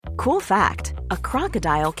Cool fact, a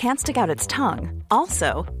crocodile can't stick out its tongue.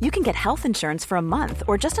 Also, you can get health insurance for a month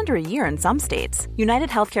or just under a year in some states. United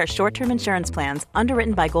Healthcare short-term insurance plans,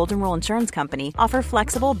 underwritten by Golden Rule Insurance Company, offer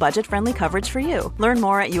flexible, budget-friendly coverage for you. Learn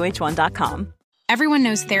more at uh1.com. Everyone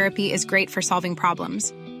knows therapy is great for solving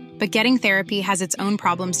problems. But getting therapy has its own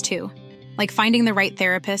problems too. Like finding the right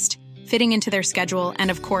therapist, fitting into their schedule,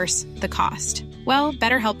 and of course, the cost. Well,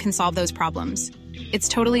 BetterHelp can solve those problems. It's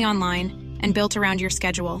totally online and built around your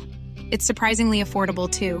schedule. It's surprisingly affordable,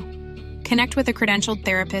 too. Connect with a credentialed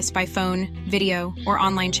therapist by phone, video, or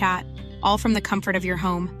online chat, all from the comfort of your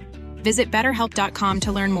home. Visit BetterHelp.com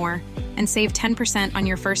to learn more and save 10% on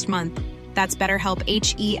your first month. That's BetterHelp,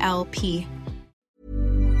 H-E-L-P.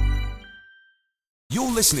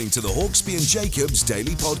 You're listening to the Hawksby and Jacobs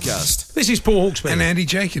Daily Podcast. This is Paul Hawksby. And Andy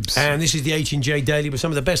Jacobs. And this is the H&J Daily with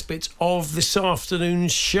some of the best bits of this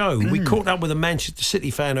afternoon's show. We caught up with a Manchester City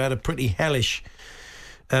fan who had a pretty hellish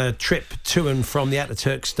trip to and from the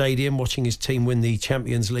Ataturk Stadium, watching his team win the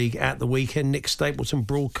Champions League at the weekend. Nick Stapleton,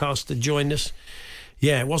 broadcaster, joined us.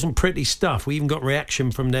 Yeah, it wasn't pretty stuff. We even got reaction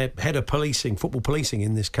from their head of policing, football policing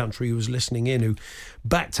in this country, who was listening in, who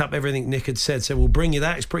backed up everything Nick had said. So we'll bring you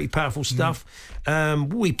that. It's pretty powerful stuff.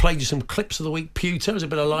 We played you some clips of the week. Pewter, it was a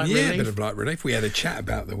bit of light relief. Yeah, a bit of light relief. We had a chat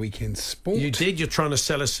about the weekend sport. You did. You're trying to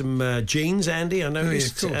sell us some jeans, Andy, I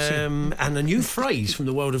noticed. Oh, yeah, of course, and a new phrase from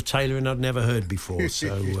the world of tailoring I'd never heard before.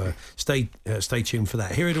 So stay tuned for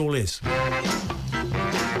that. Here it all is.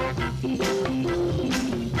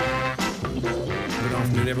 Good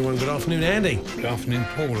afternoon, everyone. Good afternoon, Andy. Good afternoon,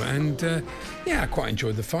 Paul. And I quite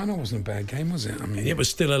enjoyed the final. It wasn't a bad game, was it? I mean, it was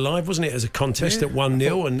still alive, wasn't it, as a contest at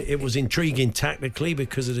 1-0, and it was intriguing tactically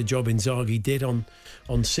because of the job Inzaghi did on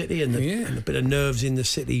City and a bit of nerves in the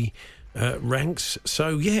City ranks.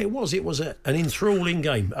 So it was an enthralling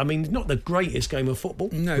game. I mean, not the greatest game of football.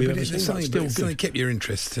 No, but it's something kept your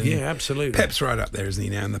interest. And yeah, absolutely. Pep's right up there, isn't he,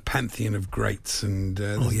 now, in the pantheon of greats? And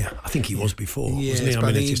I think he was before. Yes, wasn't he? But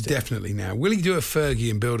I think he's definitely now. Will he do a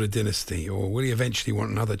Fergie and build a dynasty, or will he eventually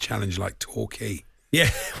want another challenge like Torquay? Yeah,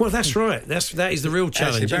 well, that's right. That is the real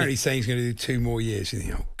challenge. Apparently, saying he's going to do 2 more years. You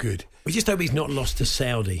think, oh, good. We just hope he's not lost to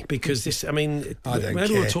Saudi, because this, I mean, I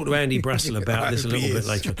we'll talk to Andy Brassel about this a little bit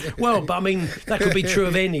later on. Well, but I mean, that could be true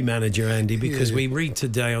of any manager, Andy, because we read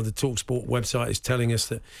today on the TalkSport website is telling us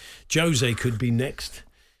that Jose could be next.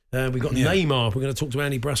 We've got Neymar. We're going to talk to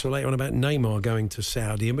Andy Brassel later on about Neymar going to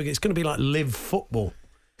Saudi, and it's going to be like live football.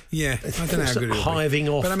 Yeah, I don't know how good it will hiving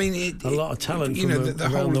off. But I mean, a lot of talent. You know, the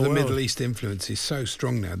whole of the world. Middle East influence is so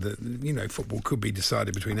strong now that football could be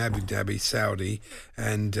decided between Abu Dhabi, Saudi,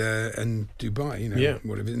 and Dubai.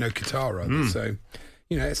 Whatever. No, Qatar rather. So,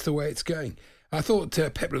 it's the way it's going. I thought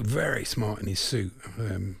Pep looked very smart in his suit.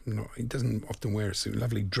 He doesn't often wear a suit.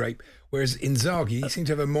 Lovely drape. Whereas Inzaghi, he seemed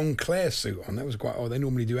to have a Moncler suit on. That was quite. They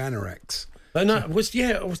normally do anoraks. No, was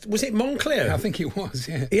it Moncler? I think it was.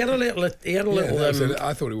 Yeah, he had a little. I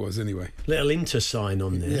thought it was anyway. Little Inter sign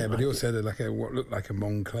on there. Yeah, but he also had what looked like a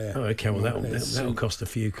Moncler. Oh, okay. Well, that'll cost a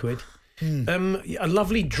few quid. A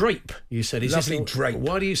lovely drape, you said. Is lovely drape.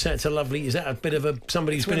 Why do you say it's a lovely? Is that a bit of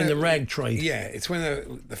somebody's been in the rag trade? Yeah, it's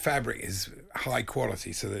when the fabric is high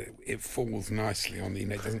quality, so that it falls nicely on the.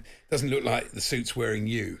 It doesn't look like the suit's wearing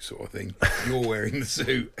you, sort of thing. You're wearing the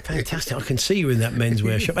suit. Fantastic! I can see you in that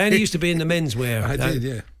menswear shop. And he used to be in the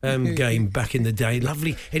menswear. Game back in the day.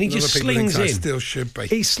 Lovely, and he just slings in. Still should be.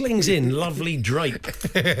 He slings in lovely drape,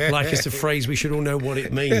 like it's a phrase we should all know what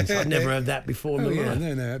it means. I've never heard that before in my life.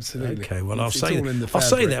 No, absolutely. Okay, well, I'll say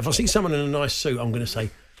that. If I see someone in a nice suit, I'm going to say,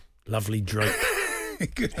 lovely drape.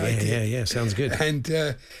 Good idea. Yeah, sounds good. And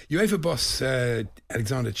UEFA boss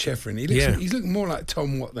Alexander Chefrin, he's looking more like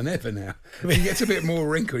Tom Watt than ever now. He gets a bit more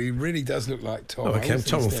wrinkled. He really does look like Tom. Oh, okay.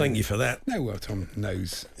 Tom, thank you for that. No, well, Tom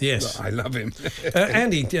knows. Yes. I love him.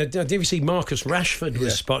 Andy, did you see Marcus Rashford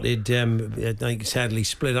was spotted, sadly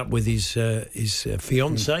split up with his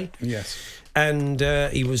fiancée? Yes. And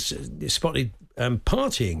he was spotted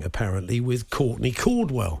partying, apparently, with Courtney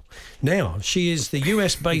Caldwell. Now, she is the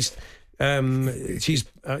US-based...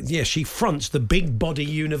 she fronts the Big Body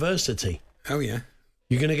University. Oh, yeah.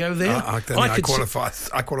 You're going to go there? I qualify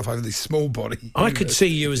for the small body. I could see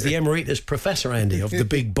you as the emeritus professor, Andy, of the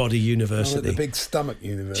Big Body University. The Big Stomach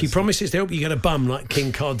University. She promises to help you get a bum like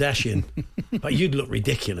Kim Kardashian. But you'd look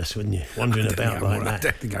ridiculous, wouldn't you? Wandering about like that. I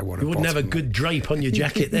don't think I want. You wouldn't have a good drape on your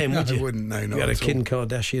jacket then, would you? I wouldn't. No, not you had a at all. Kim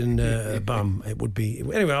Kardashian bum. It would be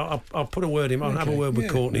anyway. I'll put a word in. I'll have a word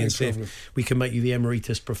with Courtney and see if we can make you the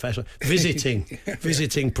emeritus professor, visiting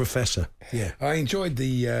professor. Yeah, I enjoyed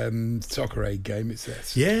the soccer aid game.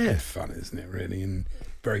 It's fun, isn't it? Really, and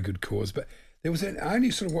very good cause. But there was I only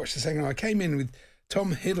sort of watched the second half. I came in with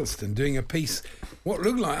Tom Hiddleston doing a piece, what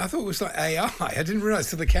looked like, I thought it was like AI. I didn't realise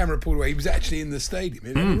till the camera pulled away he was actually in the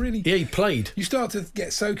stadium. Really, yeah, he played. You start to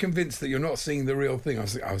get so convinced that you're not seeing the real thing. I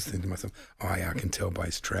was thinking to myself, I can tell by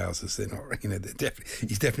his trousers they're not. They're definitely.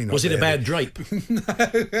 He's definitely not. Was it a bad drape? No.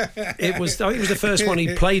 It was the first one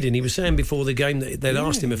he played in. He was saying before the game that they'd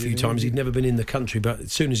asked him a few times. He'd never been in the country, but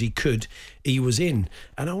as soon as he could, he was in.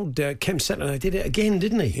 And old Kem Settler did it again,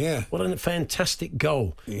 didn't he? Yeah. What a fantastic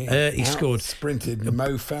goal he scored. Sprinted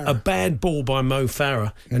Mo Farah. A bad ball by Mo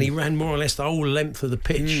Farah, and he ran more or less the whole length of the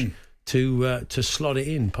pitch to slot it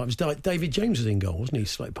in. It was David James was in goal, wasn't he?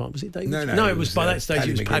 Slight part. Was it David? No, it was by that stage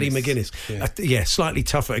it was Paddy McGuinness. Yeah. Slightly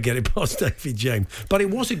tougher to get it past David James, but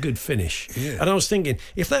it was a good finish. Yeah. And I was thinking,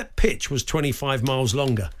 if that pitch was 25 miles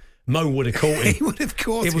longer, Mo would have caught him. He would have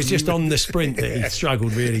caught him. It was just on the sprint that he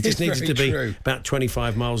struggled, really. It just needed to be about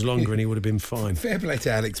 25 miles longer and he would have been fine. Fair play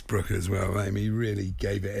to Alex Brooker as well, He really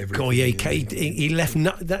gave it everything. Oh, yeah, he left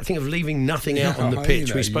that thing of leaving nothing out on the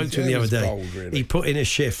pitch. We spoke to him the other day. Bold, really. He put in a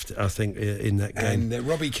shift, I think, in that game. And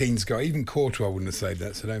Robbie Keane's got, even Courtois wouldn't have saved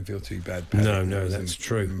that, so don't feel too bad. No, that's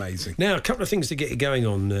true. Amazing. Now, a couple of things to get you going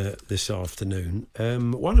on this afternoon,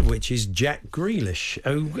 one of which is Jack Grealish,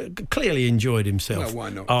 who clearly enjoyed himself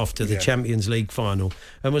after the Champions League final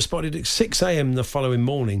and was spotted at 6 a.m. the following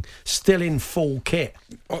morning, still in full kit.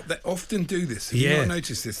 They often do this. Have you not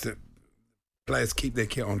noticed this, that players keep their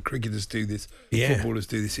kit on? Cricketers do this. Footballers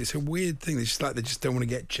do this. It's a weird thing. It's just like they just don't want to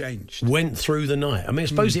get changed. Went through the night. I mean, I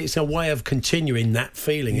suppose it's a way of continuing that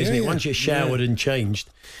feeling, isn't it? Once you're showered and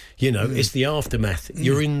changed, it's the aftermath.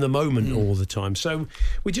 You're in the moment all the time. So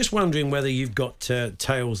we're just wondering whether you've got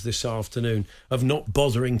tales this afternoon of not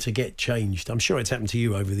bothering to get changed. I'm sure it's happened to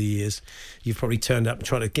you over the years. You've probably turned up and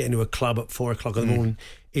tried to get into a club at 4 o'clock in the morning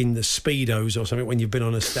in the Speedos or something when you've been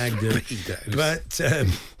on a stag do. But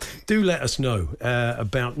do let us know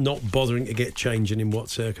about not bothering to get changed and in what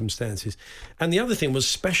circumstances. And the other thing was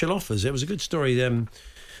special offers. There was a good story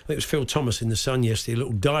I think it was Phil Thomas in The Sun yesterday, a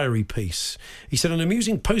little diary piece. He said, an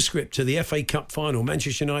amusing postscript to the FA Cup final,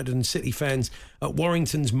 Manchester United and City fans at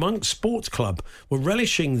Warrington's Monk Sports Club were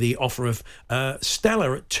relishing the offer of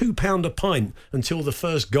Stella at £2 a pint until the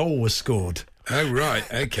first goal was scored. Oh,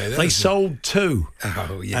 right. OK. They sold 2.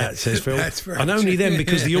 Oh, yeah. Says Phil. And only then,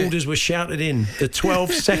 because the orders were shouted in the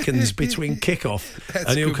 12 seconds between kickoff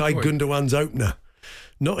and Ilkay Gundogan's opener.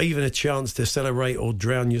 Not even a chance to celebrate or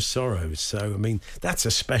drown your sorrows. So, I mean, that's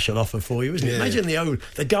a special offer for you, isn't it? Imagine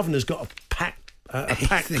the governor's got a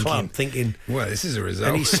packed club thinking, well, this is a result.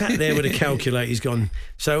 And he sat there with a calculator. He's gone,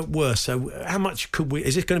 so how much could we,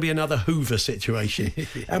 is this going to be another Hoover situation?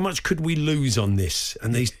 How much could we lose on this?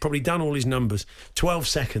 And he's probably done all his numbers. 12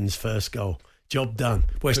 seconds, first goal. Job done.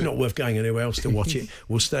 Well, it's not worth going anywhere else to watch it.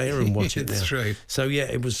 We'll stay here and watch it now. That's true. So, yeah,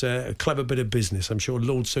 it was a clever bit of business. I'm sure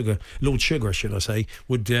Lord Sugar, should I say,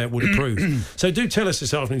 would approve. So do tell us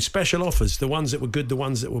this afternoon, special offers, the ones that were good, the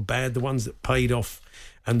ones that were bad, the ones that paid off,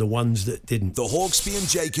 and the ones that didn't. The Hawksbee and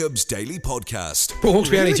Jacobs Daily Podcast. Paul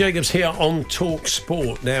Hawksbee, Andy Jacobs here on Talk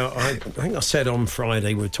Sport. Now, I think I said on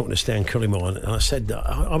Friday, we were talking to Stan Cullimore, and I said that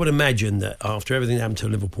I would imagine that after everything that happened to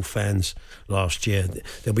Liverpool fans last year,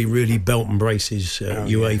 there'll be really belt and braces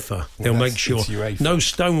UEFA. Well, they'll make sure no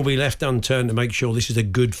stone will be left unturned to make sure this is a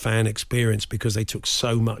good fan experience, because they took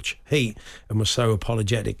so much heat and were so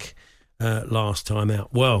apologetic last time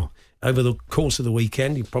out. Well, over the course of the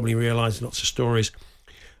weekend, you probably realised lots of stories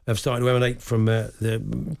have started to emanate from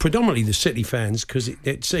predominantly the City fans, because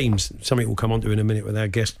it seems, something we'll come on to in a minute with our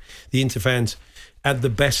guest, the Inter fans had the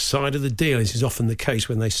best side of the deal. This is often the case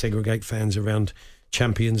when they segregate fans around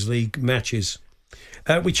Champions League matches.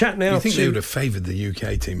 We chat now. You think they would have favoured the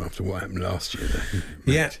UK team after what happened last year,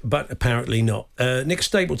 though? Yeah, but apparently not. Nick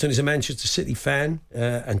Stapleton is a Manchester City fan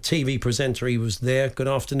and TV presenter. He was there. Good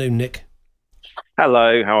afternoon, Nick.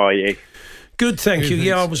 Hello, how are you? Good, thank you.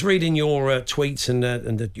 Yeah, I was reading your tweets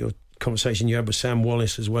and your conversation you had with Sam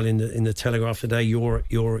Wallace as well in the Telegraph today.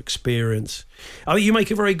 Your experience. I mean, you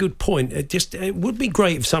make a very good point. It would be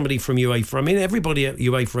great if somebody from UEFA. I mean, everybody at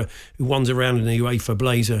UEFA who wanders around in a UEFA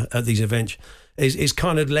blazer at these events is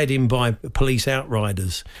kind of led in by police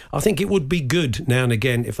outriders. I think it would be good now and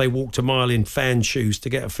again if they walked a mile in fan shoes to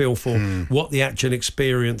get a feel for what the actual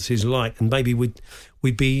experience is like, and maybe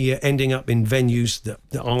we'd be ending up in venues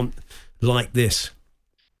that aren't like this.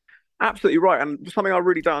 Absolutely right. And something I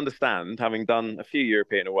really don't understand, having done a few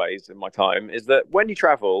European aways in my time, is that when you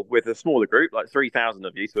travel with a smaller group, like 3,000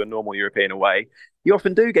 of you to a normal European away, you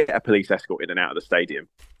often do get a police escort in and out of the stadium.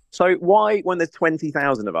 So why, when there's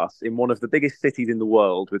 20,000 of us in one of the biggest cities in the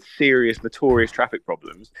world with serious, notorious traffic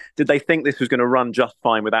problems, did they think this was going to run just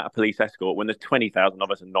fine without a police escort when there's 20,000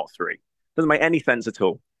 of us and not 3? Doesn't make any sense at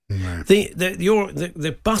all. No.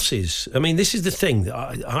 The buses. I mean, this is the thing.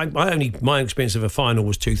 My experience of a final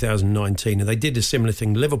was 2019, and they did a similar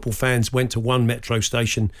thing. Liverpool fans went to one metro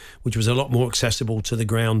station, which was a lot more accessible to the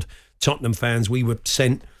ground. Tottenham fans, we were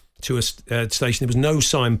sent to a station. There was no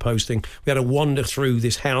signposting. We had to wander through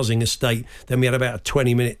this housing estate. Then we had about a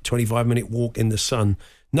 25-minute walk in the sun.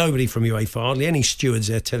 Nobody from UEFA, hardly any stewards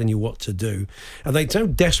there telling you what to do. And they're so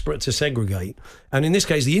desperate to segregate. And in this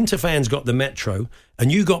case, the Inter fans got the metro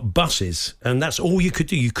and you got buses. And that's all you could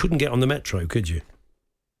do. You couldn't get on the metro, could you?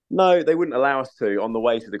 No, they wouldn't allow us to on the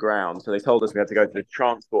way to the ground. So they told us we had to go to the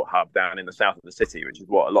transport hub down in the south of the city, which is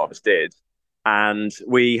what a lot of us did. And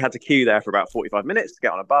we had to queue there for about 45 minutes to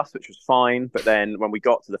get on a bus, which was fine. But then when we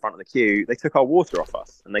got to the front of the queue, they took our water off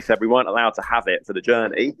us. And they said we weren't allowed to have it for the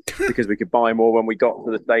journey because we could buy more when we got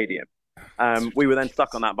to the stadium. We were then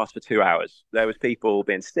stuck on that bus for 2 hours. There was people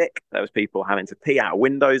being sick. There was people having to pee out of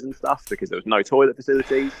windows and stuff because there was no toilet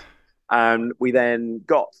facilities. We then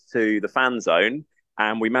got to the fan zone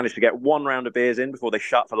and we managed to get one round of beers in before they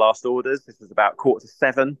shut for last orders. This was about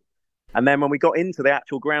 6:45. And then when we got into the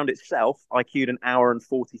actual ground itself, I queued an hour and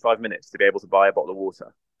 45 minutes to be able to buy a bottle of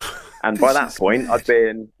water. And by that point, I'd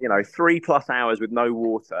been, 3+ hours with no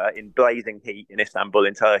water in blazing heat in Istanbul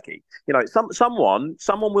in Turkey.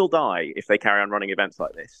 Someone will die if they carry on running events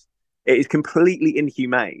like this. It is completely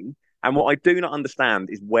inhumane. And what I do not understand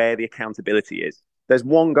is where the accountability is. There's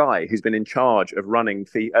one guy who's been in charge of running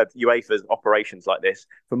UEFA's operations like this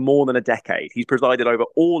for more than a decade. He's presided over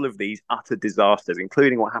all of these utter disasters,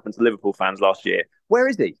 including what happened to Liverpool fans last year. Where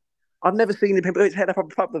is he? I've never seen him put his head up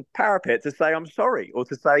above the parapet to say, I'm sorry, or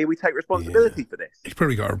to say we take responsibility for this. He's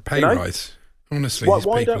probably got a pay rise. Honestly,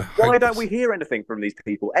 why don't we hear anything from these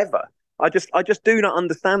people ever? I just do not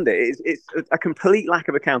understand it. It's a complete lack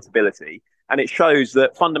of accountability, and it shows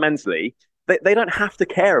that fundamentally they don't have to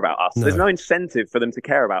care about us. No. There's no incentive for them to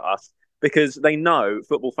care about us because they know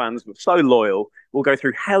football fans are so loyal will go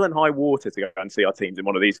through hell and high water to go and see our teams in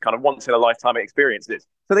one of these kind of once-in-a-lifetime experiences.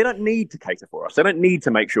 So they don't need to cater for us. They don't need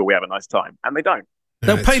to make sure we have a nice time, and they don't.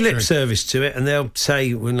 They'll pay lip service to it and they'll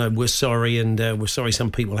say, well, no, we're sorry and we're sorry some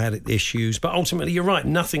people had issues. But ultimately, you're right,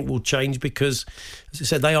 nothing will change because, as I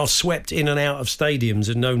said, they are swept in and out of stadiums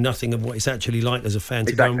and know nothing of what it's actually like as a fan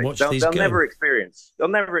to go and watch these games. They'll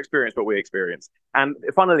never experience what we experience. And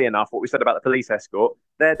funnily enough, what we said about the police escort,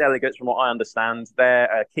 their delegates, from what I understand,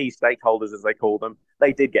 their key stakeholders, as they call them,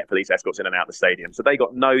 they did get police escorts in and out of the stadium. So they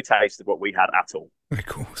got no taste of what we had at all. Of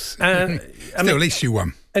course. At least you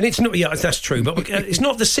won. And it's not, yeah, that's true. But it's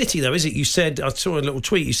not the city, though, is it? You said, I saw a little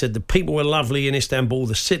tweet, you said the people were lovely in Istanbul,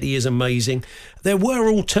 the city is amazing. There were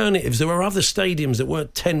alternatives. There were other stadiums that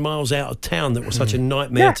weren't 10 miles out of town that were such a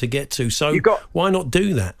nightmare to get to. So why not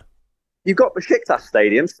do that? You've got Besiktas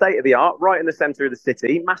Stadium, state of the art, right in the centre of the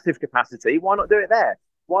city, massive capacity. Why not do it there?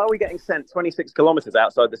 Why are we getting sent 26 kilometres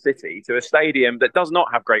outside the city to a stadium that does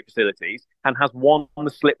not have great facilities and has one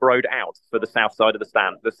slip road out for the south side of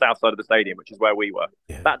the south side of the stadium, which is where we were?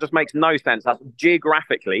 Yeah. That just makes no sense. That's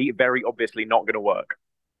geographically very obviously not going to work.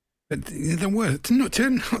 But the word not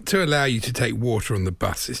to allow you to take water on the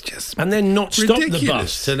bus is just and then not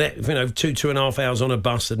ridiculous. Stop the bus to let 2.5 hours on a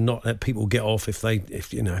bus and not let people get off if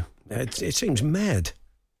it seems mad.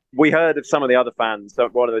 We heard of some of the other fans. So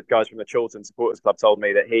one of the guys from the Chorlton Supporters Club told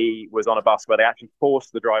me that he was on a bus where they actually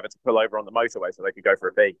forced the driver to pull over on the motorway so they could go for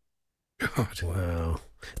a pee. God. Wow.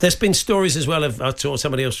 There's been stories as well of, I saw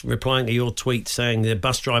somebody else replying to your tweet saying the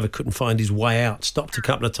bus driver couldn't find his way out, stopped a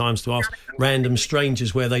couple of times to ask random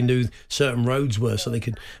strangers where they knew certain roads were so they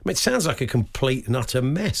could... it sounds like a complete and utter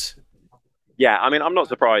mess. Yeah, I'm not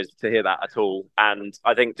surprised to hear that at all. And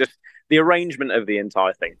I think just the arrangement of the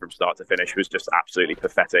entire thing from start to finish was just absolutely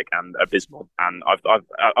pathetic and abysmal. And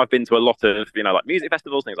I've been to a lot of, like music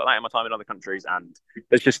festivals, things like that in my time in other countries. And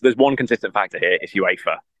there's one consistent factor here. It's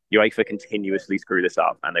UEFA. UEFA continuously screw this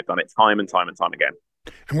up, and they've done it time and time and time again.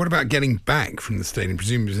 And what about getting back from the stadium?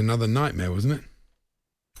 Presumably it was another nightmare, wasn't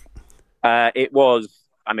it? It was.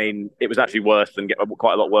 It was actually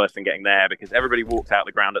quite a lot worse than getting there because everybody walked out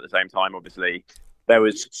the ground at the same time. Obviously, there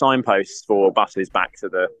was signposts for buses back to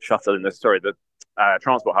the shuttle the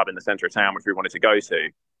transport hub in the centre of town, which we wanted to go to.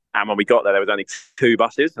 And when we got there was only 2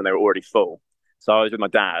 buses, and they were already full. So I was with my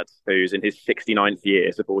dad, who's in his 69th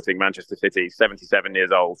year supporting Manchester City, 77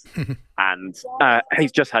 years old, and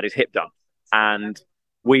he's just had his hip done. And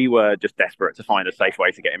we were just desperate to find a safe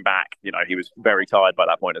way to get him back. He was very tired by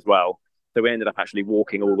that point as well. So we ended up actually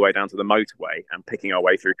walking all the way down to the motorway and picking our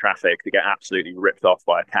way through traffic to get absolutely ripped off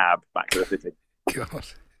by a cab back to the city. God.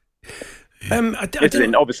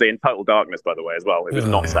 Obviously in total darkness, by the way, as well. It was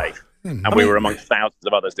not safe. And we were amongst thousands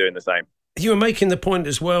of others doing the same. You were making the point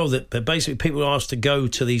as well that basically people are asked to go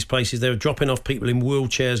to these places. They were dropping off people in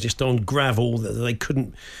wheelchairs just on gravel, that they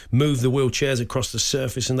couldn't move the wheelchairs across the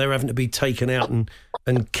surface, and they were having to be taken out and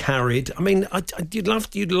carried. I mean, you'd love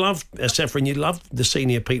Seferin, you'd love the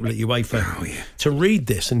senior people at UEFA to read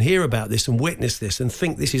this and hear about this and witness this and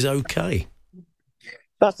think this is okay.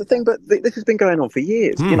 That's the thing, but this has been going on for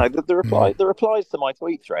years. You know, the replies to my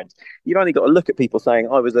tweet threads. You've only got to look at people saying,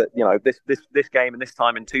 "I was at this game and this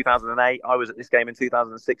time in 2008. I was at this game in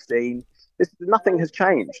 2016." Nothing has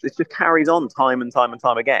changed. This just carries on time and time and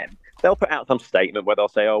time again. They'll put out some statement where they'll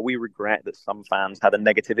say, "Oh, we regret that some fans had a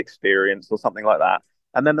negative experience" or something like that,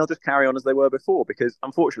 and then they'll just carry on as they were before. Because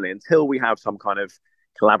unfortunately, until we have some kind of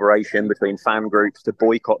collaboration between fan groups to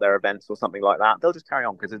boycott their events or something like that, they'll just carry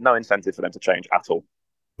on because there's no incentive for them to change at all.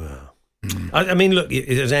 Wow. I mean, look,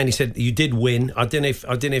 as Andy said, you did win. I don't know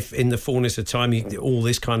if in the fullness of time all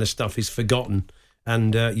this kind of stuff is forgotten,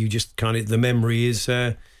 and you just kind of, the memory is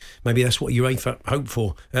maybe that's what you hope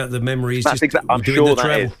for. The memory is I'm sure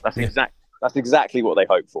that's exactly what they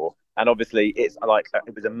hope for. And obviously, it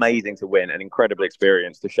was amazing to win, an incredible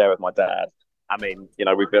experience to share with my dad. I mean, you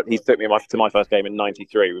know, he took me to my first game in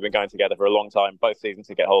 '93. We've been going together for a long time, both season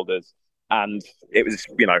ticket holders, and it was,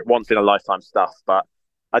 you know, once in a lifetime stuff. But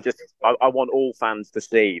I want all fans to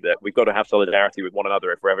see that we've got to have solidarity with one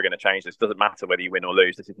another if we're ever going to change this. It doesn't matter whether you win or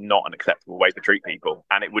lose. This is not an acceptable way to treat people,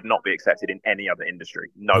 and it would not be accepted in any other industry.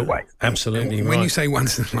 No way. Absolutely. When you say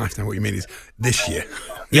once in a lifetime, what you mean is this year.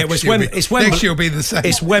 Yeah, it's Wembley. Next year will be the same.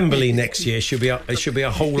 It's Wembley next year. It should be a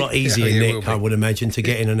whole lot easier, Nick, I would imagine, to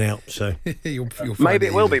get in and out. So you'll maybe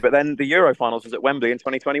it will be, but then the Euro finals was at Wembley in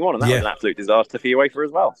 2021, and that was an absolute disaster for UEFA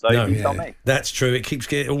as well. So you tell me. That's true. It keeps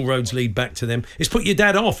getting, all roads lead back to them. It's put your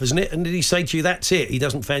dad off, isn't it? And did he say to you that's it? He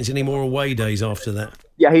doesn't fancy any more away days after that?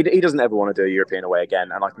 Yeah, he doesn't ever want to do a European away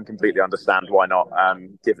again, and I can completely understand why not.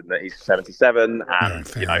 Given that he's 77 and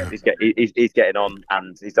he's getting on,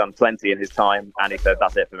 and he's done plenty in his time, and he said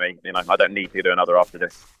that's it for me. You know, I don't need to do another after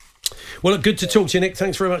this. Well, good to talk to you, Nick.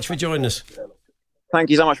 Thanks very much for joining us.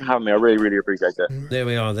 Thank you so much for having me. I really, really appreciate it. There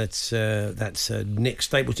we are. That's Nick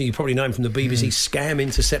Stapleton. You probably know him from the BBC Scam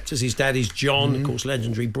Interceptors. His dad is John, of course,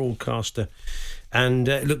 legendary broadcaster. And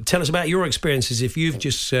look, tell us about your experiences. If you've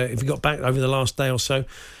if you got back over the last day or so,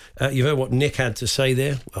 you've heard what Nick had to say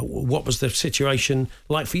there. What was the situation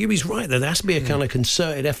like for you? He's right there. There has to be a kind of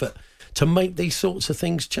concerted effort to make these sorts of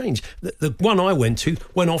things change. The one I went to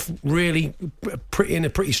went off really in a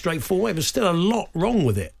pretty straightforward way. But still a lot wrong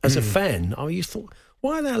with it as a fan. I used to thought,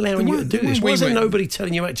 why are they allowing you to do this? Why is there nobody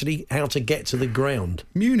telling you actually how to get to the ground?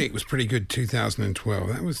 Munich was pretty good 2012.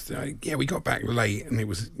 That was, we got back late and it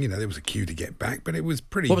was, there was a queue to get back, but it was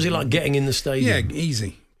pretty... What was it like getting in the stadium? Yeah,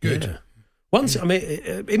 easy. Good. Yeah. Once, I mean,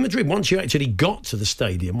 in Madrid, once you actually got to the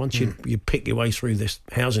stadium, once you picked your way through this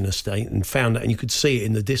housing estate and found it, and you could see it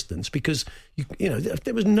in the distance, because,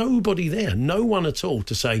 there was nobody there, no one at all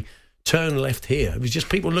to say, turn left here. It was just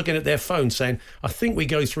people looking at their phones saying, I think we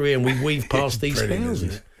go through here and we weave past these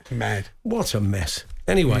houses. Mad. What a mess.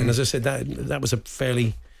 Anyway, and as I said, that was a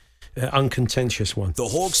fairly uncontentious one. The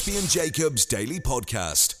Hawksby and Jacobs Daily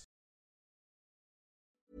Podcast.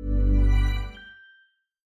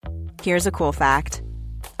 Here's a cool fact.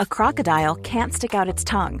 A crocodile can't stick out its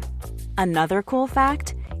tongue. Another cool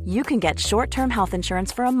fact, you can get short-term health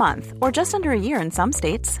insurance for a month or just under a year in some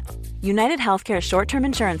states. United Healthcare short-term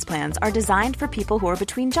insurance plans are designed for people who are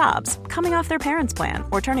between jobs, coming off their parents' plan,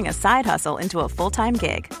 or turning a side hustle into a full-time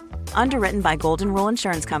gig. Underwritten by Golden Rule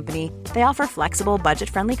Insurance Company, they offer flexible,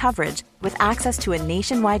 budget-friendly coverage with access to a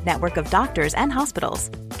nationwide network of doctors and hospitals.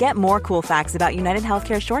 Get more cool facts about United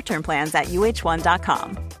Healthcare short-term plans at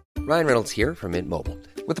uh1.com. Ryan Reynolds here from Mint Mobile.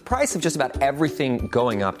 With the price of just about everything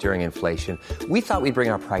going up during inflation, we thought we'd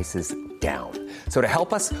bring our prices down. So to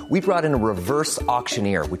help us, we brought in a reverse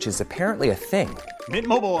auctioneer, which is apparently a thing. Mint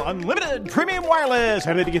Mobile Unlimited Premium Wireless.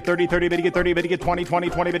 How to get 30, 30, bit to get 30, bit to get 20,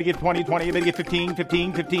 20, 20, bit to get 20, 20, bit to get 15,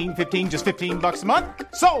 15, 15, 15, just $15 a month?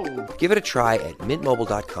 Sold! Give it a try at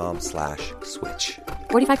mintmobile.com/switch.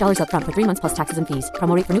 $45 up front for 3 months plus taxes and fees.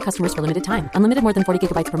 Promo rate for new customers for limited time. Unlimited more than 40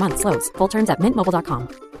 gigabytes per month. Slows full terms at mintmobile.com.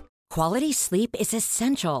 Quality sleep is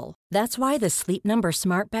essential. That's why the Sleep Number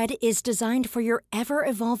Smart Bed is designed for your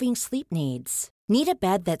ever-evolving sleep needs. Need a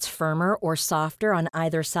bed that's firmer or softer on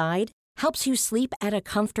either side? Helps you sleep at a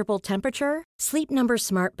comfortable temperature? Sleep Number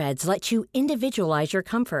Smart Beds let you individualize your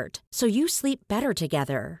comfort, so you sleep better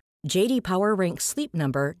together. J.D. Power ranks Sleep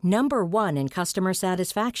Number number 1 in customer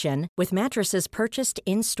satisfaction with mattresses purchased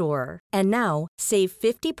in-store. And now, save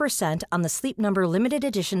 50% on the Sleep Number Limited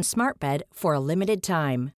Edition Smart Bed for a limited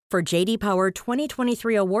time. For J.D. Power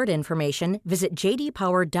 2023 award information, visit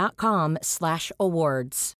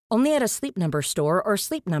jdpower.com/awards. Only at a Sleep Number store or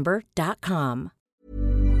sleepnumber.com.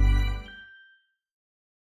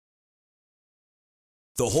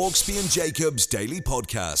 The Hawksby and Jacobs Daily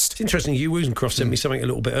Podcast. It's interesting, Hugh Woozencroft sent me something a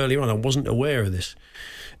little bit earlier on. I wasn't aware of this.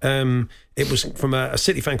 It was from a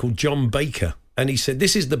City fan called John Baker. And he said,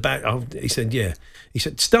 this is the badge. Oh, he said, yeah. He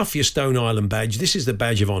said, stuff your Stone Island badge. This is the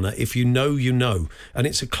badge of honour. If you know, you know. And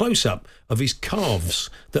it's a close-up of his calves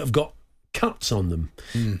that have got cuts on them.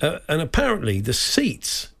 And apparently the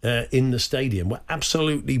seats in the stadium were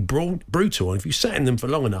absolutely brutal. And if you sat in them for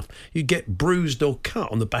long enough, you'd get bruised or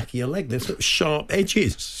cut on the back of your leg. There's sort of sharp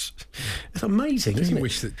edges. It's amazing, isn't it? I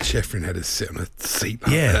wish that Sheffrin had to sit on a seat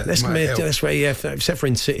like that. That's where if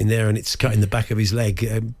Sheffrin's sitting there and it's cutting the back of his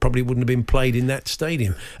leg, probably wouldn't have been played in that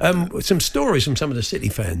stadium. Some stories from some of the City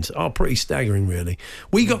fans are pretty staggering, really.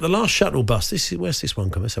 We got the last shuttle bus. Where's this one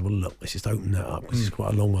come? Let's have a look. Let's just open that up because it's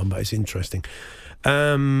quite a long one, but it's interesting.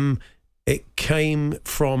 It came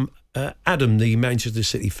from Adam, the Manchester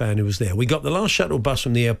City fan who was there. We got the last shuttle bus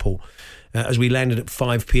from the airport as we landed at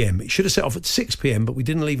 5 p.m. It should have set off at 6 p.m, but we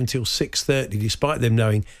didn't leave until 6:30, despite them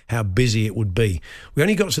knowing how busy it would be. We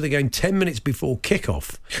only got to the game 10 minutes before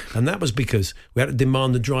kickoff, and that was because we had to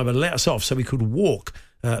demand the driver let us off so we could walk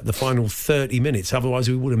the final 30 minutes. Otherwise,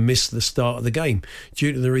 we would have missed the start of the game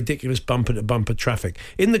due to the ridiculous bumper-to-bumper traffic.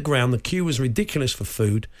 In the ground, the queue was ridiculous for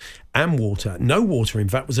food and water. No water, in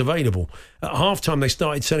fact, was available. At half-time, they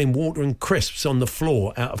started selling water and crisps on the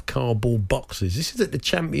floor out of cardboard boxes. This is at the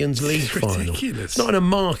Champions League final. It's not in a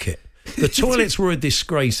market. The toilets were a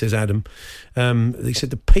disgrace, says Adam. They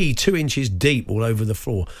said the pee 2 inches deep all over the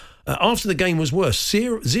floor. After the game was worse,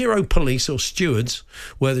 zero police or stewards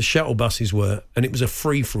where the shuttle buses were, and it was a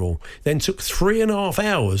free-for-all. Then took 3.5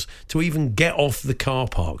 hours to even get off the car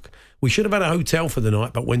park. We should have had a hotel for the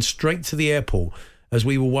night, but went straight to the airport as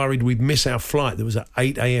we were worried we'd miss our flight that was at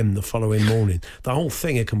 8 a.m. the following morning. The whole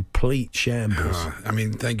thing a complete shambles. I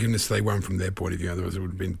mean, thank goodness they won from their point of view, otherwise it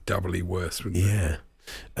would have been doubly worse, wouldn't it? Yeah.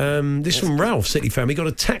 This from Ralph, City fan. We got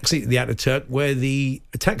a taxi at the Ataturk where the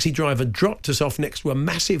taxi driver dropped us off next to a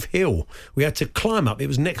massive hill. We had to climb up. It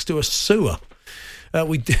was next to a sewer.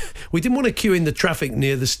 We didn't want to queue in the traffic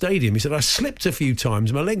near the stadium. He said, I slipped a few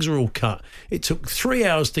times. My legs are all cut. It took 3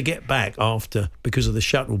 hours to get back after because of the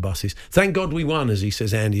shuttle buses. Thank God we won, as he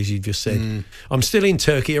says, Andy, as you just said. I'm still in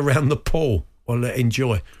Turkey around the pool. Well,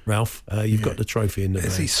 enjoy, Ralph. You've got the trophy in the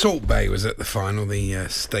bag. Salt Bay was at the final, the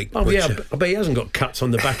steak butcher. Oh, yeah, I bet he hasn't got cuts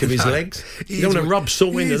on the back of his legs. You don't want to rub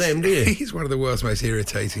salt into them, do you? He's one of the world's most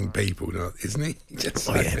irritating people, isn't he? Just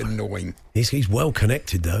annoying. He's well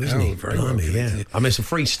connected, though, isn't he? Very well connected. Yeah. I mean, there's a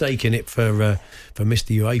free steak in it for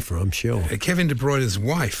Mr. UEFA, I'm sure. Kevin De Bruyne's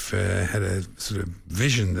wife had a sort of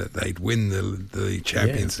vision that they'd win the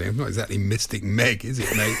Champions League. Not exactly Mystic Meg, is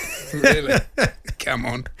it, mate? Really? Come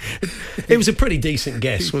on. It was a pretty decent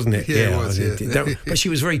guess, wasn't it? Yeah, it was. Yeah. But she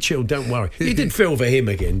was very chilled. Don't worry. You did feel for him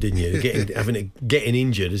again, didn't you? Getting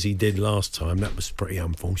injured as he did last time. That was pretty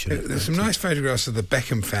unfortunate. There's some nice photographs of the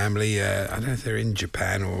Beckham family. I don't know if they're in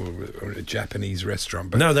Japan or a Japanese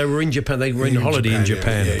restaurant. But no, they were in Japan. They were in holiday in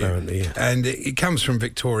Japan, apparently. Yeah. And it comes from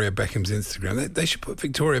Victoria Beckham's Instagram. They should put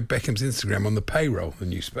Victoria Beckham's Instagram on the payroll, the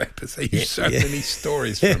newspapers. They use so many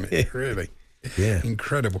stories from it. Really. Yeah.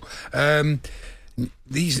 Incredible. I've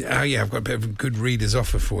got a bit of a good reader's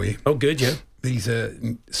offer for you. Oh, good, yeah. These are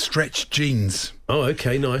stretched jeans. Oh,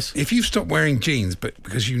 okay, nice. If you've stopped wearing jeans, but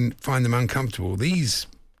because you find them uncomfortable, these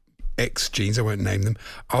X jeans, I won't name them,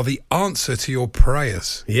 are the answer to your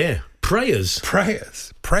prayers. Yeah. Prayers.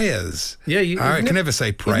 Yeah, I can never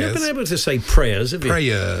say prayers. You've never been able to say prayers, have you?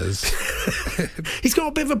 Prayers. He's got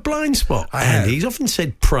a bit of a blind spot. Andy. He's often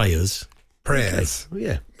said prayers. Prayers. Okay.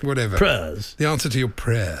 Yeah. Whatever. Prayers. The answer to your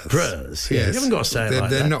prayers. Prayers. Yeah. Yes. You haven't got to say it like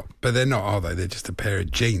they're that. Not, but they're not, are they? They're just a pair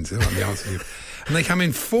of jeans. They're not the answer to you. And they come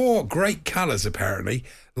in 4 great colours, apparently.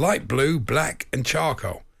 Light blue, black and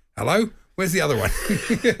charcoal. Hello? Where's the other one?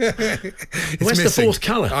 Where's missing. The 4th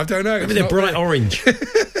colour? I don't know. Maybe they're bright orange.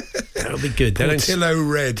 That'll be good. Portillo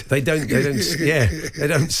red. They don't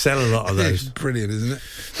sell a lot of those. It's brilliant, isn't it?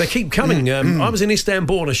 They keep coming. I was in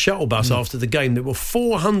Istanbul on a shuttle bus after the game. There were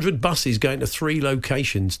 400 buses going to 3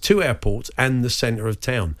 locations, 2 airports and the centre of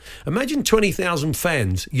town. Imagine 20,000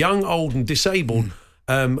 fans, young, old and disabled,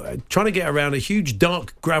 trying to get around a huge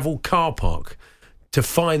dark gravel car park to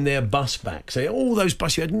find their bus back. So all those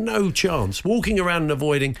buses, you had no chance. Walking around and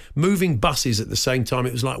avoiding, moving buses at the same time.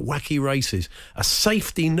 It was like wacky races. A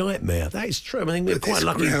safety nightmare. That is true. I think we're quite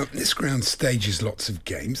lucky. This ground stages lots of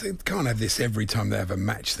games. They can't have this every time they have a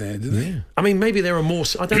match there, do they? Yeah. I mean, maybe there are more,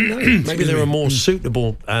 I don't know, maybe there are more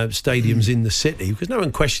suitable stadiums in the city, because no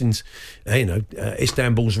one questions,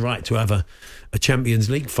 Istanbul's right to have a Champions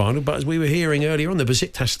League final, but as we were hearing earlier on, the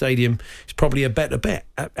Besiktas Stadium is probably a better bet.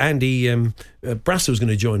 Andy Brassell's going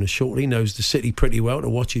to join us shortly. He knows the city pretty well to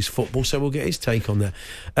watch his football, so we'll get his take on that.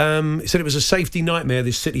 He said it was a safety nightmare,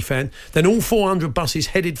 this City fan. Then all 400 buses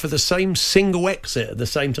headed for the same single exit at the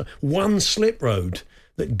same time. One slip road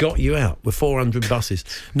that got you out with 400 buses.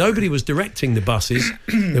 Nobody was directing the buses.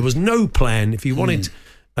 There was no plan. If you wanted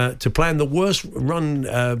to plan the worst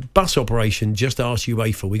run bus operation, just ask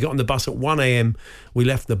UEFA. We got on the bus at 1 a.m. We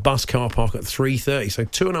left the bus car park at 3:30. So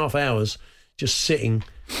 2.5 hours just sitting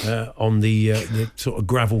on the sort of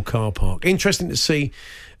gravel car park. Interesting to see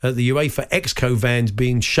the UEFA Exco vans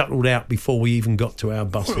being shuttled out before we even got to our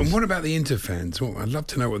buses. And what about the Inter fans? Well, I'd love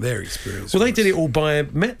to know what their experience was. Well, they did it all by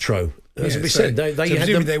metro. As we said,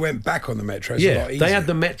 they went back on the metro. It's a lot easier. They had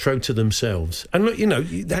the metro to themselves. And look, we're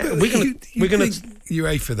going to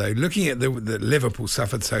UEFA though. Looking at the Liverpool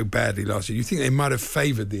suffered so badly last year, you think they might have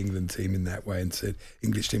favoured the England team in that way and said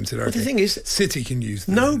English team said, okay, the thing is, City can use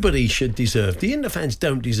them. Nobody should deserve. The Inter fans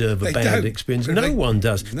don't deserve a bad experience. No one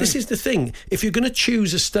does. No. This is the thing. If you're going to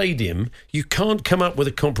choose a stadium, you can't come up with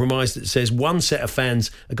a compromise that says one set of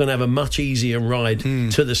fans are going to have a much easier ride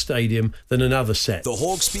to the stadium than another set. The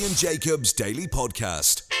Hawksby and Jacobs Daily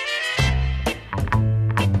Podcast.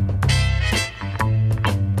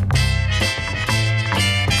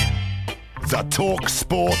 The Talk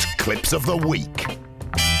Sport Clips of the Week.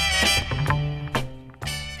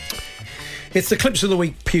 It's the Clips of the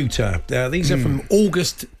Week, Pewter. These are from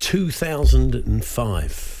August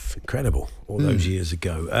 2005. Incredible, all those years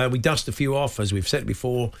ago. We dust a few off, as we've said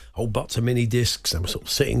before, whole box of mini discs. I'm sort of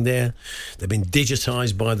sitting there. They've been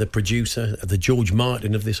digitised by the producer, the George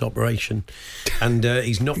Martin of this operation, and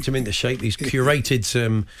he's knocked them into shape. He's curated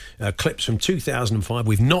some clips from 2005.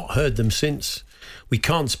 We've not heard them since. We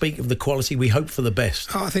can't speak of the quality. We hope for the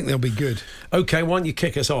best. Oh, I think they'll be good. OK, why don't you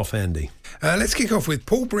kick us off, Andy? Let's kick off with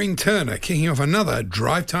Paul Breen-Turner kicking off another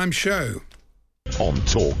Drive Time show. On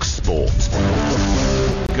Talk Sport.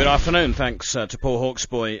 Good afternoon. Thanks to Paul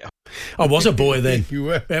Hawksby. I was a boy then. You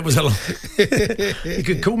were. It was a lot. You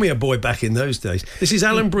could call me a boy back in those days. This is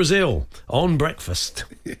Alan Brazil on breakfast.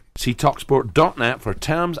 See talksport.net for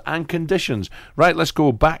terms and conditions. Right, let's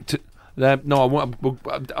go back to... I'll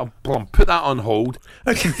put that on hold.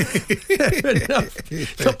 Okay.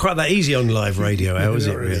 It's not quite that easy on live radio, how is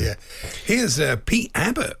it, really? Yeah. Here's Pete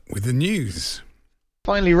Abbott with the news.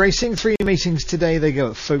 Finally racing, 3 meetings today. They go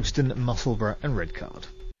at Folkestone, Musselburgh and Redcard.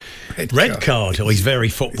 Redcard. Oh, he's very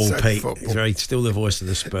football, Pete. Football. He's very still the voice of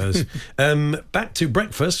the Spurs. Back to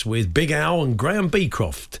breakfast with Big Al and Graham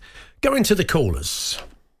Beecroft. Going to the callers.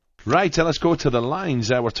 Right, let's go to the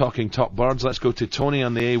lines. We're talking top birds. Let's go to Tony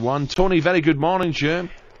on the A1. Tony, very good morning, Jim.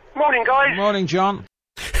 Morning, guys. Morning, John.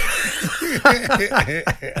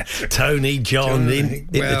 Tony, John,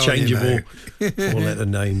 interchangeable. Four-letter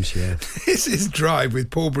names, yeah. This is Drive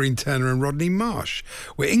with Paul Breen-Turner and Rodney Marsh,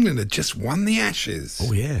 where England had just won the Ashes.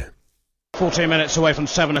 Oh, yeah. 14 minutes away from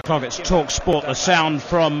 7 o'clock, it's Talk Sport. The sound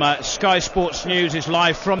from Sky Sports News is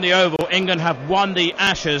live from the Oval. England have won the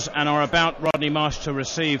Ashes and are about, Rodney Marsh, to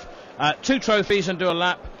receive 2 trophies and do a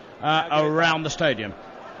lap around the stadium.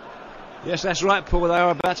 Yes, that's right, Paul. They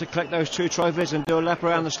are about to collect those 2 trophies and do a lap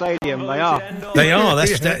around the stadium. They are. They are.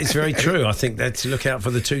 That is very true. I think that's look out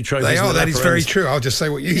for the 2 trophies. They are. That is very true. I'll just say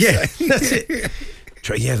what you say. That's it.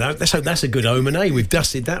 Yeah, that's a good omen, eh? We've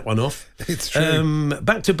dusted that one off. It's true.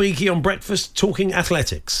 Back to Beaky on breakfast, talking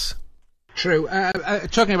athletics. True.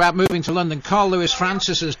 Talking about moving to London, Carl Lewis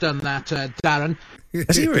Francis has done that, Darren.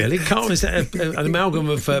 Has he really? Carl, is that an amalgam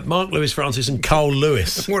of Mark Lewis Francis and Carl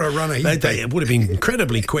Lewis? What a runner it would have been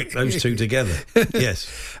incredibly quick, those 2 together. Yes.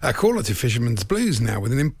 A caller to Fisherman's Blues now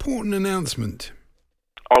with an important announcement.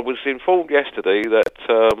 I was informed yesterday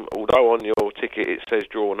that although on your ticket it says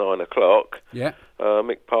draw 9 o'clock,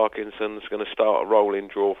 Mick Parkinson's going to start a rolling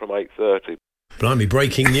draw from 8:30. Blimey,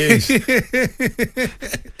 breaking news.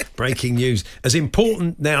 Breaking news. As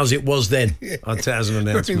important now as it was then, I'd say, as an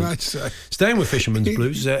announcement. Very much so. Staying with Fisherman's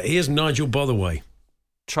Blues, here's Nigel Botherway.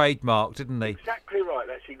 Trademark, didn't he? Exactly right,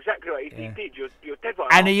 that's exactly right. He did, you're dead right.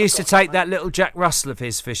 And he used to take that little Jack Russell of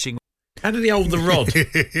his fishing. How did he hold the rod?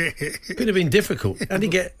 Could have been difficult. How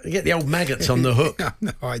did he get the old maggots on the hook?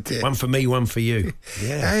 No idea. One for me, one for you.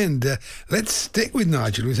 Yeah. And let's stick with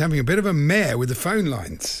Nigel, who's having a bit of a mare with the phone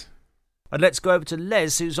lines. And let's go over to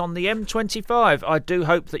Les, who's on the M25. I do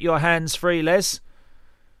hope that your hands free, Les.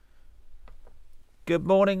 Good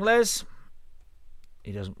morning, Les.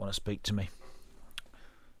 He doesn't want to speak to me.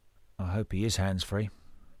 I hope he is hands free.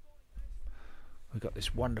 We've got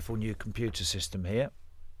this wonderful new computer system here.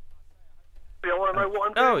 I want to know what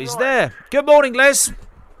I'm doing. Oh, he's there. Good morning, Les.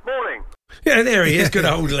 Morning. Yeah, there he is. Good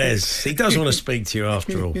old Les. He does want to speak to you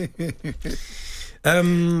after all.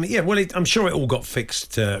 I'm sure it all got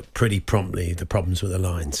fixed pretty promptly, the problems with the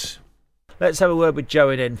lines. Let's have a word with Joe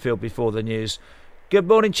in Enfield before the news. Good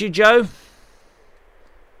morning to you, Joe.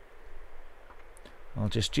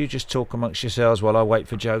 You just talk amongst yourselves while I wait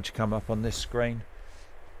for Joe to come up on this screen.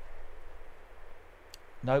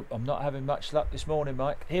 Nope, I'm not having much luck this morning,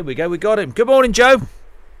 Mike. Here we go, we got him. Good morning, Joe.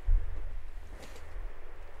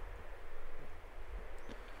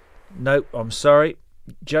 Nope, I'm sorry.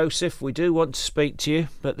 Joseph, we do want to speak to you,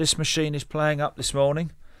 but this machine is playing up this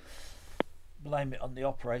morning. Blame it on the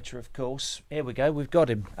operator, of course. Here we go, we've got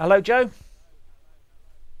him. Hello, Joe.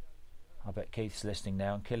 I bet Keith's listening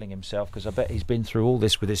now and killing himself because I bet he's been through all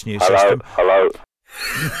this with this new system. Hello.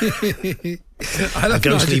 A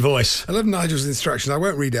ghostly voice. I love Nigel's instructions. I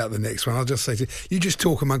won't read out the next one. I'll just say to you just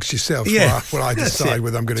talk amongst yourselves while I decide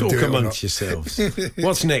whether I'm going to do it or not. Talk amongst yourselves.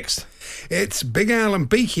 What's next? It's Big Al and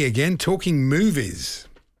Beaky again, talking movies.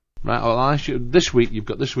 Right, well, this week, you've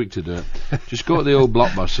got this week to do it. Just go to the old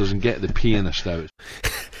Blockbusters and get the pianist out.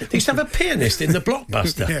 They used to have a pianist in the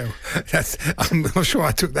Blockbuster. Yeah, I'm sure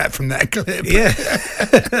I took that from that clip. Yeah.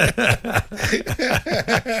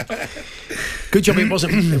 Good job it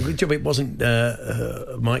wasn't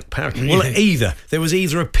Mike Parrott. Well, there was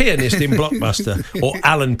either a pianist in Blockbuster or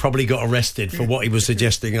Alan probably got arrested for what he was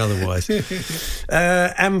suggesting otherwise.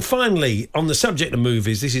 And finally, on the subject of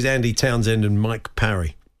movies, this is Andy Townsend and Mike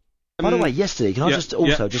Parry. By the way, yesterday, can I just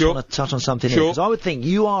want to touch on something here? Because I would think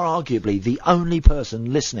you are arguably the only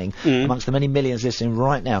person listening, amongst the many millions listening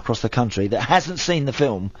right now across the country, that hasn't seen the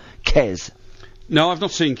film Kes. No, I've not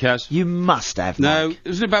seen Kes. You must have, No, Mike.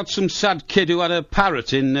 isn't it about some sad kid who had a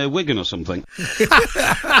parrot in Wigan or something?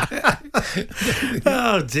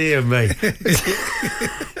 Oh, dear me.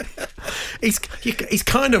 He's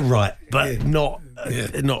kind of right, but not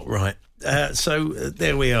right. So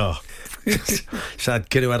there we are. Sad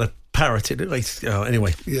kid who had a parrot in it.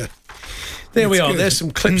 Anyway. Yeah. There we are. There's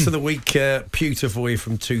some clips of the week pewter for you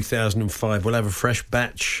from 2005. We'll have a fresh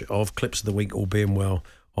batch of clips of the week, all being well,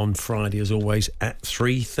 on Friday, as always, at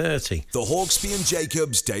 3:30. The Hawksby and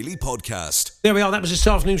Jacobs Daily Podcast. There we are. That was this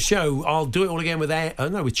afternoon's show. I'll do it all again with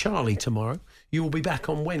Charlie tomorrow. You will be back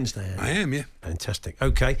on Wednesday, Andy. I am, yeah. Fantastic.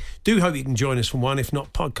 Okay. Do hope you can join us from 1. If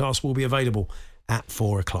not, podcast will be available at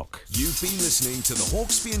 4 o'clock. You've been listening to the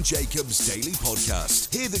Hawksby and Jacobs Daily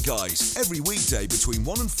Podcast. Hear the guys every weekday between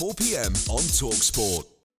 1 and 4 p.m. on TalkSport.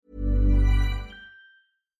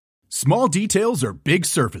 Small details are big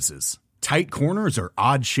surfaces. Tight corners are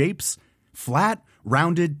odd shapes. Flat,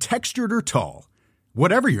 rounded, textured, or tall.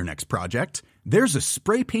 Whatever your next project, there's a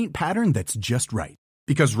spray paint pattern that's just right.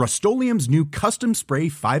 Because Rust-Oleum's new Custom Spray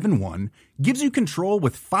 5-in-1 gives you control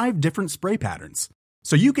with 5 different spray patterns.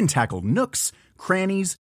 So you can tackle nooks,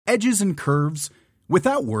 crannies, edges, and curves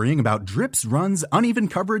without worrying about drips, runs, uneven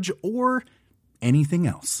coverage, or anything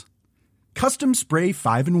else. Custom Spray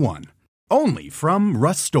 5-in-1. Only from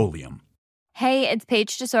Rust-Oleum. Hey, it's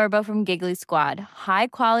Paige DeSorbo from Giggly Squad. High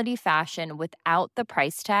quality fashion without the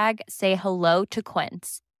price tag. Say hello to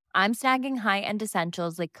Quince. I'm snagging high-end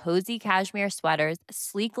essentials like cozy cashmere sweaters,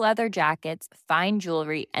 sleek leather jackets, fine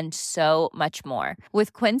jewelry, and so much more.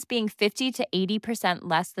 With Quince being 50 to 80%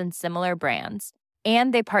 less than similar brands.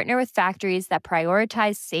 And they partner with factories that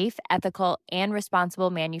prioritize safe, ethical, and responsible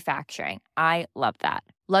manufacturing. I love that.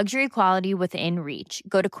 Luxury quality within reach.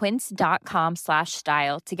 Go to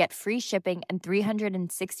quince.com/style to get free shipping and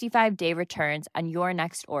 365-day returns on your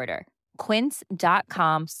next order.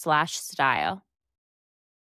 Quince.com/style.